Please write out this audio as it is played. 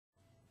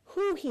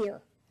Who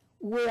here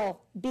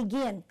will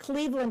begin,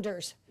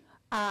 Clevelanders,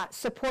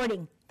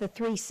 supporting the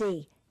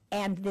 3C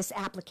and this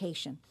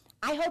application?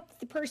 I hope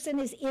the person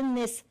is in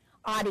this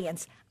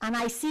audience, and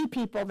I see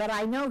people that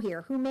I know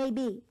here who may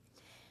be.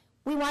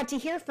 We want to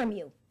hear from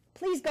you.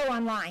 Please go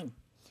online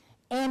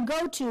and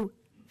go to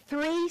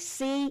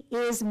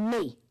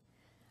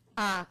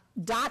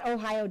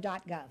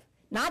 3cisme.ohio.gov.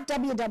 Not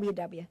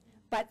www,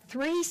 but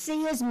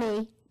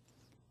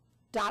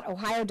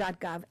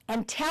 3cisme.ohio.gov,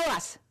 and tell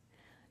us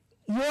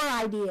your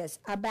ideas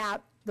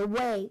about the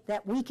way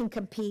that we can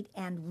compete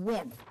and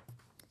win.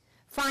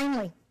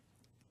 Finally,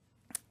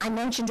 I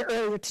mentioned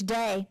earlier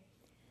today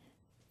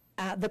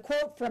the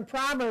quote from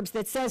Proverbs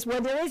that says,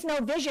 where there is no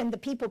vision, the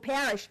people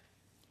perish.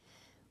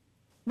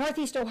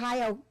 Northeast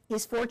Ohio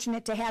is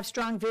fortunate to have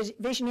strong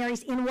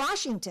visionaries in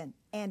Washington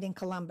and in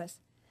Columbus,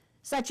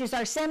 such as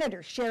our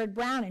senators, Sherrod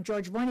Brown and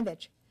George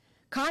Voinovich,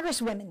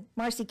 Congresswomen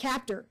Marcy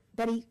Kaptur,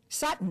 Betty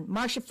Sutton,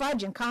 Marcia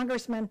Fudge, and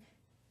Congressmen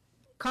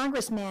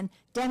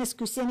Dennis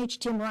Kucinich,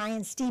 Tim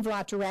Ryan, Steve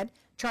LaTourette,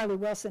 Charlie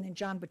Wilson, and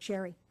John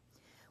Bucherri.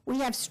 We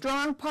have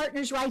strong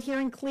partners right here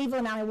in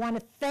Cleveland, and I want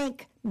to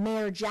thank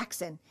Mayor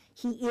Jackson.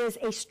 He is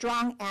a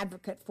strong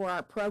advocate for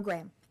our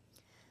program.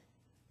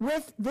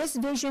 With this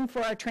vision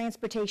for our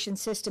transportation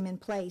system in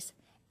place,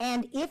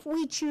 and if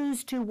we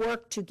choose to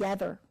work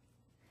together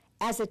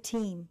as a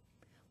team,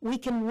 we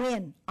can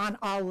win on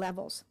all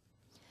levels.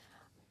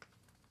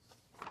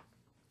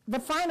 The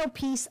final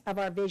piece of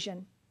our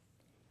vision,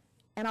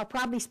 and I'll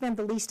probably spend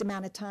the least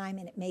amount of time,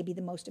 and it may be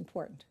the most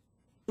important,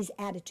 is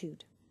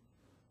attitude.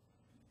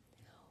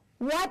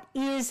 What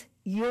is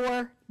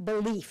your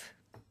belief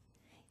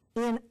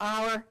in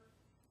our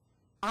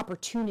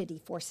opportunity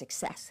for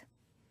success?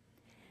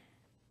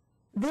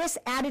 This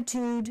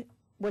attitude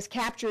was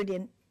captured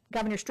in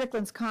Governor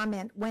Strickland's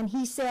comment when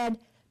he said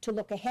to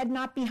look ahead,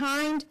 not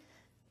behind,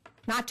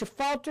 not to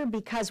falter,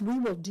 because we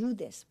will do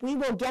this. We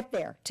will get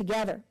there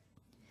together.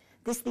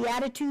 This is the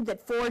attitude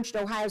that forged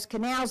Ohio's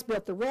canals,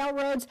 built the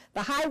railroads,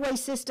 the highway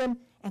system,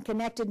 and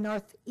connected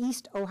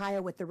Northeast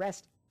Ohio with the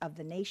rest of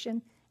the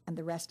nation and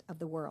the rest of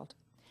the world.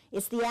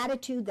 It's the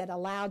attitude that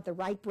allowed the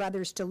Wright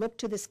brothers to look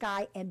to the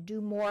sky and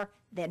do more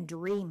than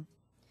dream.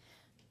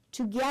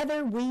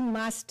 Together we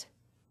must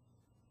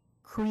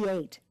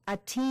create a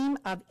team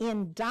of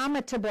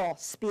indomitable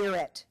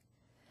spirit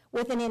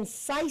with an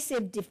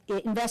incisive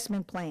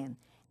investment plan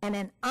and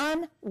an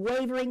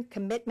unwavering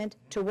commitment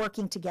to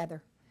working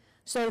together.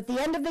 So at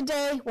the end of the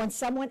day, when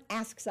someone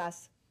asks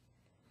us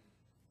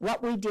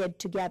what we did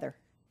together,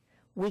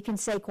 we can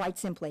say quite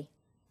simply,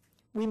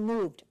 we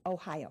moved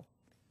Ohio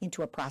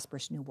into a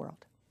prosperous new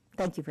world.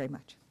 Thank you very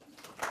much.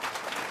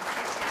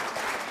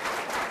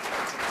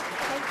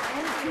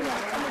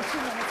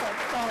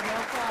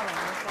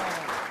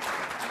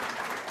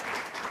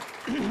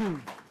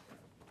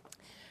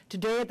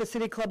 Today at the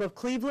City Club of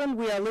Cleveland,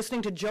 we are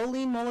listening to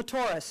Jolene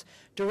Molitoris,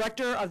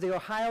 Director of the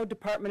Ohio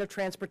Department of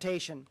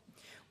Transportation.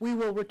 We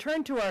will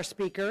return to our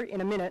speaker in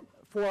a minute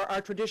for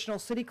our traditional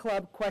City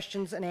Club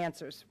questions and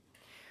answers.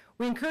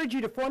 We encourage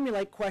you to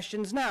formulate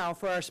questions now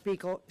for our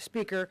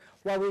speaker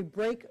while we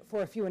break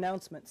for a few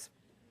announcements.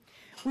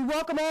 We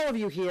welcome all of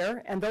you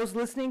here and those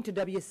listening to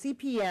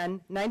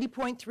WCPN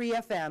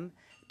 90.3 FM,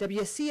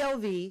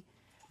 WCLV,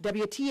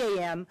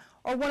 WTAM,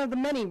 or one of the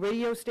many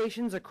radio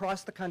stations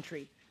across the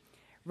country.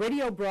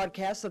 Radio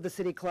broadcasts of the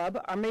City Club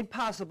are made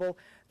possible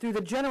through the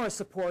generous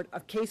support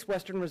of Case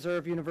Western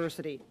Reserve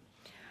University.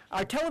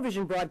 Our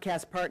television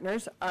broadcast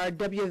partners are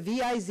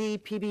WVIZ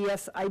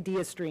PBS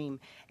IdeaStream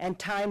and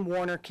Time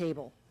Warner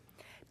Cable.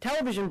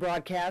 Television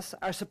broadcasts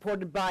are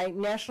supported by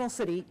National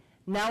City,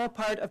 now a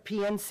part of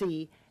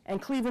PNC,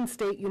 and Cleveland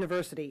State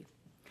University.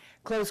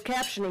 Closed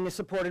captioning is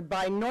supported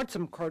by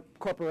Nordstrom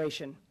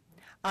Corporation.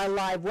 Our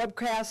live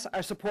webcasts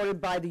are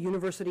supported by the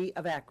University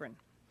of Akron.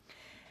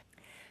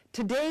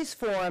 Today's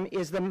forum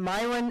is the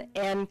Myron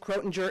N.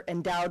 Kroetinger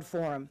Endowed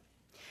Forum.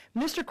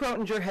 Mr.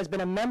 Kroetinger has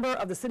been a member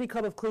of the City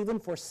Club of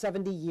Cleveland for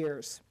 70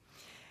 years.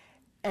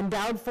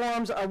 Endowed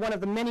forums are one of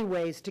the many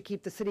ways to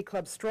keep the City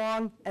Club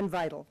strong and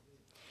vital.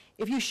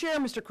 If you share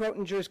Mr.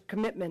 Kroetinger's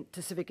commitment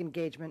to civic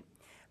engagement,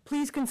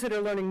 please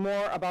consider learning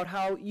more about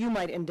how you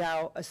might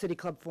endow a City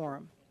Club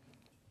forum.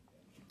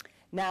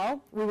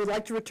 Now, we would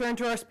like to return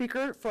to our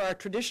speaker for our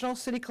traditional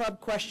City Club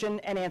question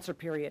and answer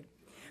period.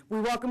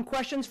 We welcome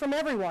questions from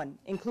everyone,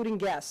 including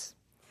guests.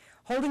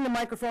 Holding the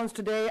microphones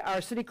today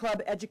are City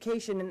Club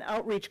Education and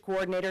Outreach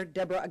Coordinator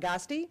Deborah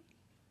Agasti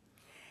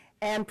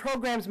and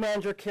Programs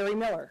Manager Carrie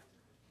Miller.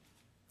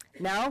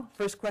 Now,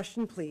 first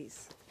question,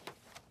 please.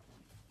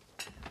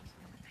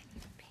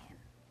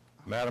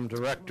 Madam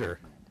Director,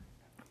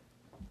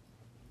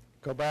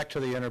 go back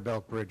to the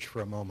Interbelt Bridge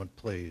for a moment,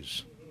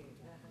 please.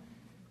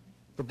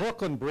 The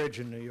Brooklyn Bridge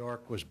in New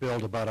York was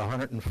built about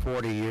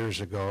 140 years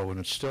ago, and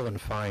it's still in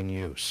fine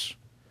use.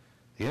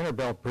 The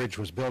Interbelt Bridge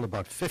was built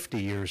about 50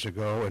 years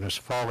ago and is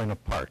falling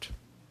apart.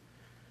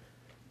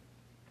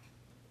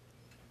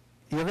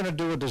 You're going to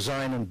do a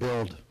design and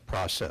build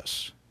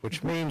process,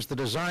 which means the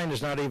design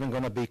is not even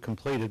going to be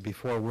completed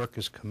before work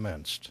is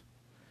commenced.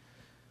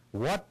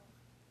 What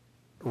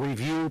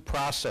review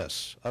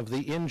process of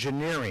the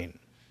engineering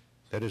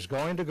that is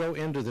going to go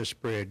into this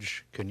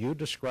bridge can you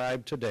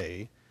describe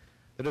today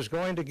that is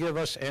going to give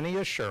us any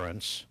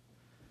assurance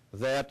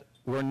that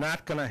we're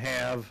not going to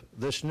have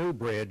this new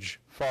bridge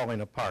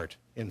falling apart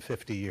in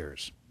 50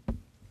 years?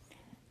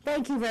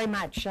 Thank you very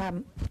much.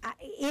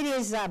 It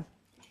is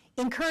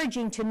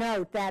encouraging to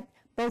note that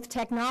both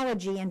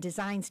technology and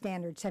design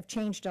standards have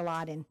changed a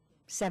lot in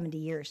 70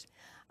 years.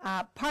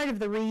 Part of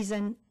the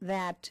reason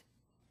that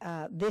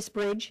this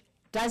bridge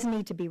does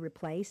need to be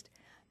replaced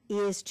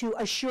is to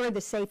assure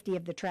the safety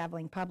of the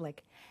traveling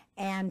public.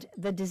 And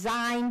the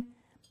design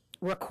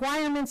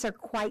requirements are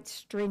quite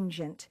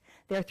stringent.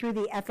 They're through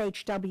the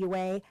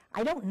FHWA.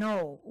 I don't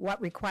know what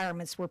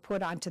requirements were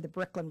put onto the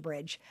Brooklyn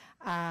Bridge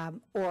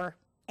or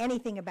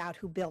anything about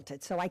who built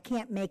it, so I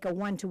can't make a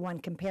one-to-one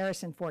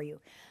comparison for you.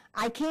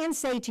 I can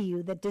say to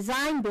you that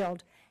design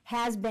build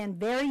has been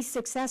very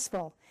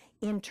successful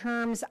in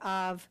terms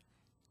of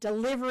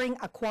delivering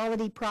a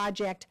quality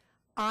project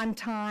on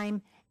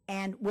time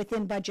and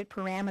within budget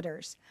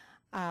parameters.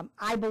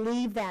 I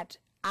believe that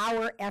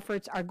our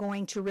efforts are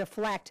going to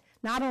reflect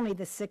not only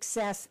the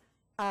success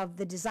of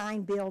the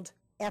design build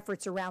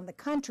efforts around the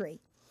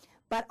country,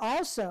 but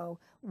also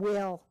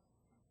will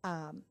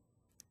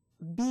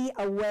be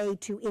a way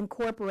to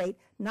incorporate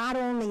not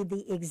only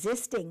the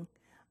existing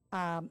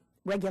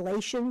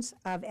regulations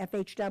of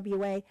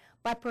FHWA,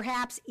 but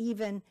perhaps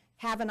even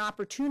have an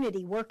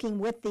opportunity working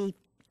with the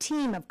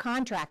team of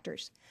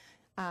contractors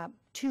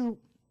to,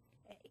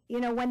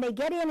 when they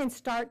get in and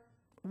start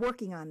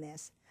working on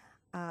this,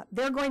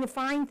 they're going to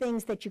find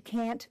things that you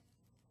can't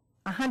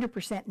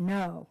 100%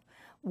 know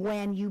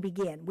when you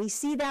begin. We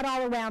see that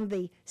all around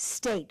the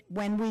state.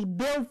 When we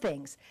build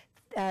things,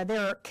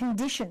 there are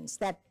conditions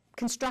that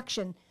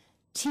construction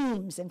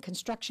teams and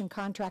construction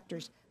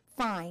contractors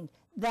find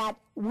that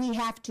we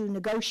have to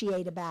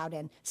negotiate about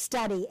and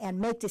study and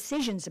make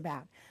decisions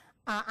about.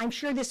 I'm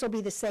sure this will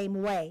be the same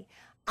way.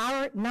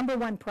 Our number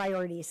one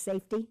priority is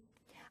safety.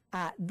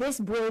 This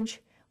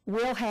bridge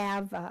will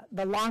have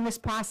the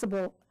longest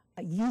possible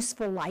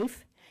useful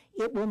life.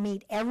 It will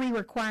meet every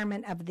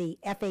requirement of the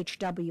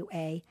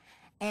FHWA,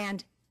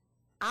 and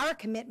our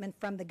commitment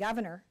from the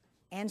governor,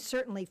 and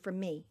certainly from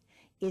me,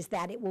 is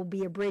that it will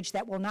be a bridge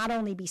that will not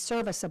only be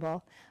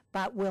serviceable,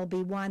 but will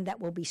be one that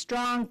will be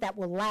strong, that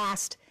will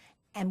last,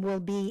 and will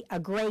be a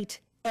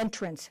great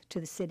entrance to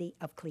the city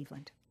of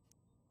Cleveland.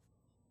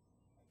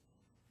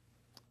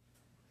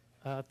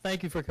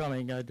 Thank you for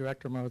coming,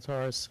 Director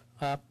Molitoris.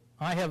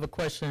 I have a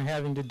question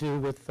having to do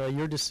with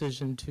your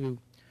decision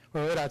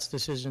or ODOT's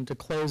decision to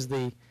close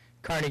the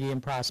Carnegie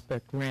and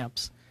Prospect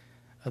ramps.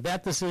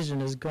 That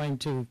decision is going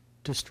to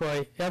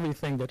destroy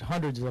everything that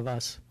hundreds of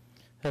us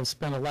have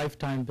spent a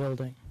lifetime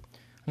building.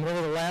 And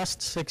over the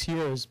last 6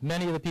 years,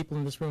 many of the people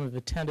in this room have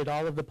attended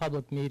all of the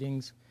public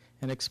meetings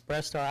and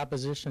expressed our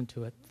opposition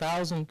to it.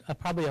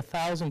 Probably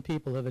 1,000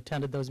 people have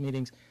attended those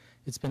meetings.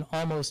 It's been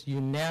almost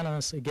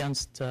unanimous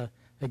against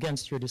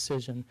your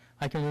decision.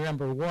 I can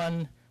remember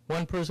one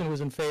person who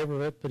was in favor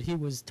of it, but he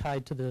was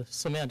tied to the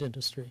cement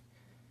industry.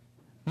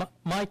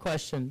 My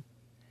question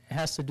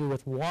has to do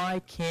with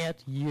why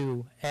can't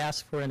you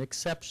ask for an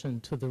exception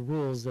to the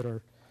rules that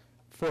are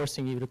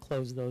forcing you to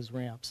close those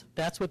ramps?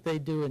 That's what they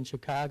do in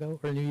Chicago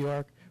or New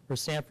York or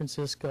San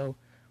Francisco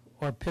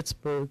or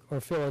Pittsburgh or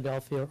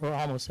Philadelphia or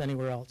almost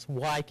anywhere else.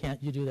 Why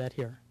can't you do that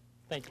here?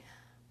 Thank you.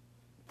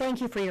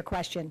 Thank you for your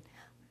question.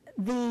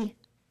 The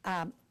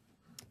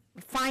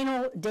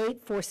final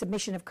date for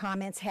submission of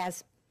comments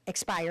has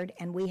expired,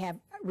 and we have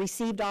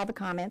received all the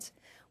comments.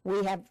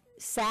 We have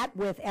sat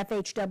with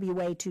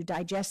FHWA to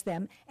digest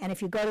them, and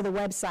if you go to the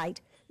website,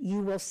 you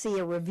will see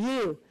a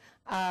review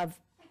of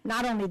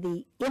not only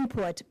the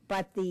input,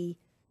 but the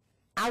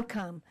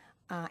outcome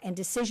and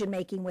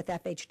decision-making with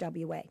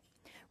FHWA.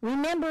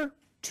 Remember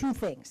two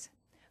things.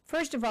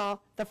 First of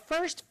all, the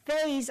first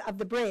phase of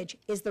the bridge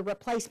is the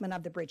replacement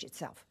of the bridge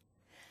itself.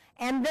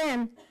 And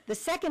then the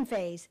second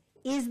phase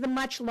is the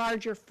much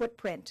larger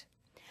footprint.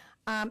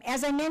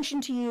 As I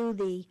mentioned to you,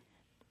 the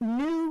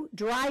new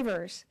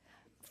drivers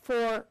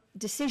for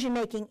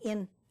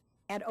decision-making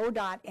at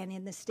ODOT and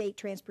in the state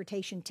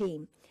transportation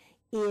team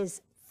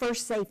is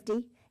first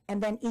safety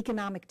and then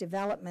economic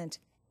development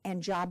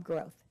and job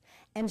growth.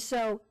 And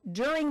so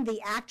during the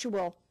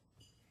actual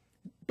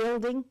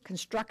building,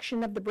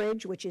 construction of the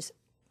bridge, which is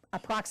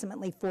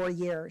approximately 4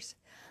 years,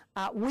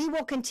 we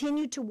will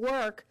continue to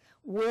work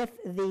with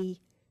the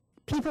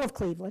people of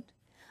Cleveland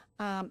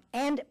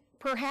and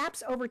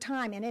perhaps over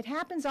time, and it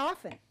happens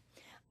often,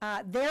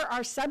 there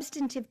are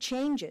substantive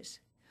changes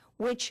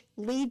which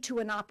lead to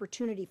an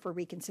opportunity for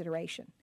reconsideration.